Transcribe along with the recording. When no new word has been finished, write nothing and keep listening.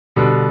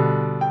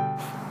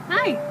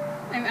Hi,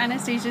 I'm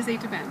Anastasia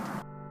St. Amand.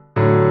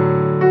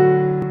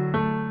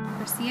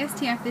 For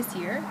CSTF this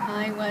year,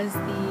 I was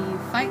the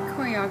fight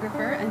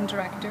choreographer and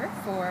director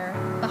for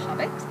The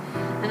Hobbit,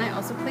 and I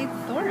also played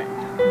Thorin.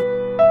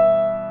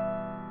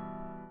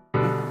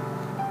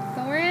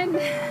 Thorin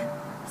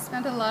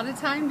spent a lot of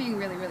time being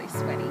really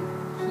sweaty.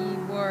 He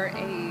wore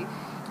a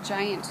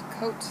giant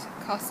coat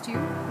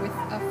costume with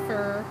a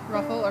fur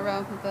ruffle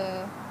around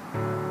the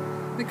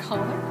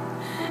collar,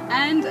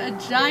 and a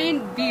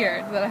giant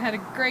beard that I had a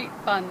great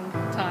fun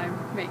time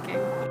making.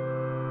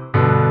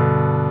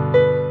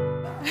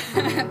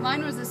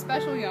 Mine was a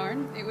special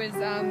yarn. It was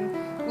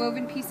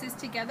woven pieces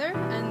together,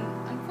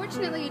 and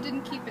unfortunately it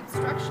didn't keep its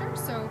structure,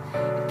 so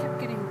it kept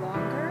getting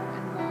longer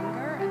and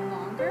longer and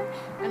longer,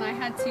 and I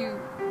had to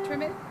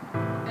trim it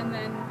and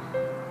then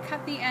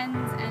cut the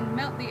ends and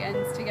melt the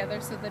ends together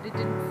so that it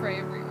didn't fray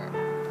everywhere.